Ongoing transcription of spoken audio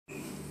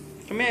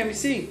Come here, let me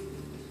see.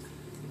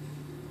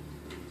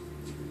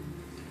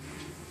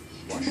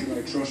 Why should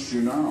I trust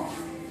you now?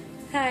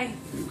 Hi.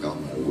 You've got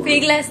my word. Put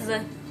your glasses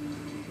on.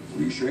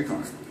 Will you shake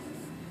on it?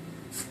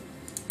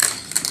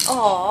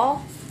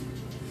 Aww.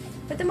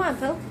 Put them on,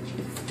 Phil.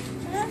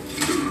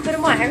 Put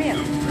them on, hurry up.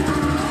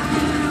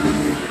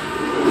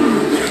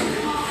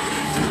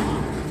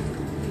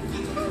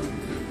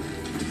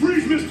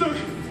 Freeze, mister!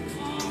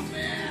 Oh,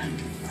 man.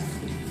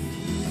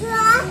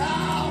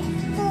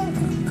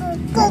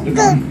 Drop the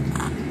gun.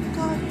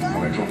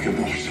 Or I drop your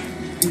boss.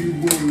 We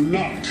will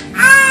not.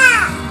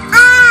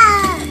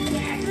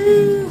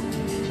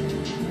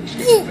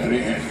 Very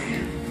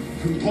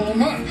heavy. Pull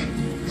them up.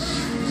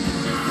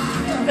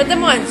 Put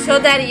them on. Show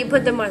Daddy you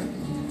put them on.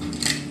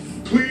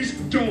 Please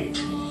don't.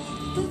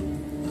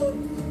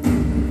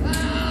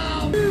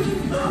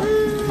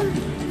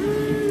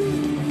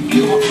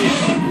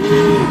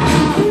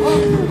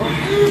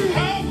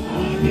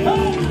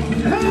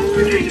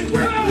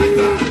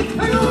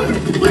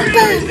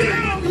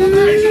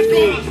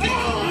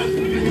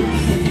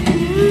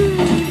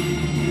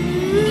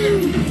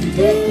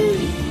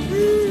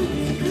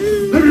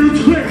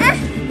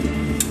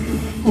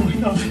 Oh my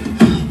God.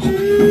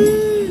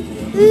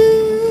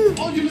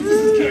 All units, this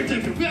is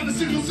caretaker. We have a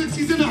signal since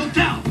he's in the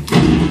hotel.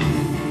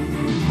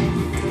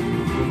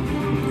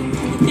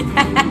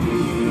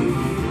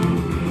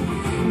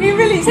 He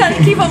really trying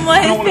to keep him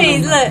on his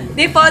feet. Look,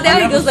 they fall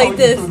down, he goes like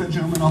this. Throw that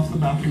gentleman off the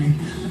balcony.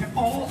 Okay,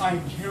 all I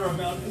care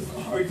about is,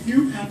 are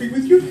you happy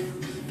with you?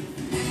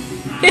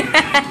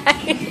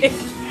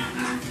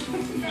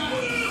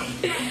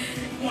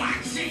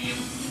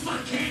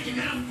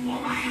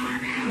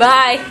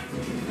 Bye.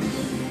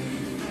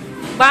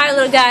 Bye,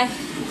 little guy.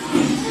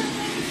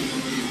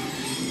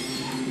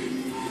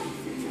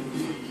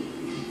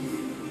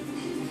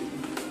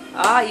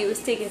 Oh, you was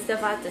taking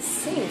stuff out the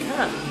sink,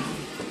 huh?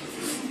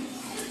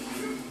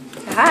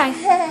 Hi.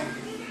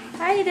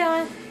 How you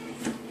doing?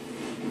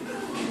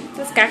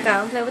 Let's crack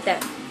on. Play with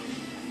that.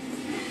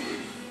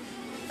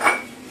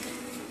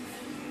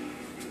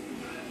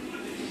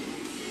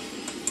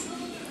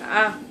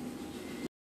 Ah.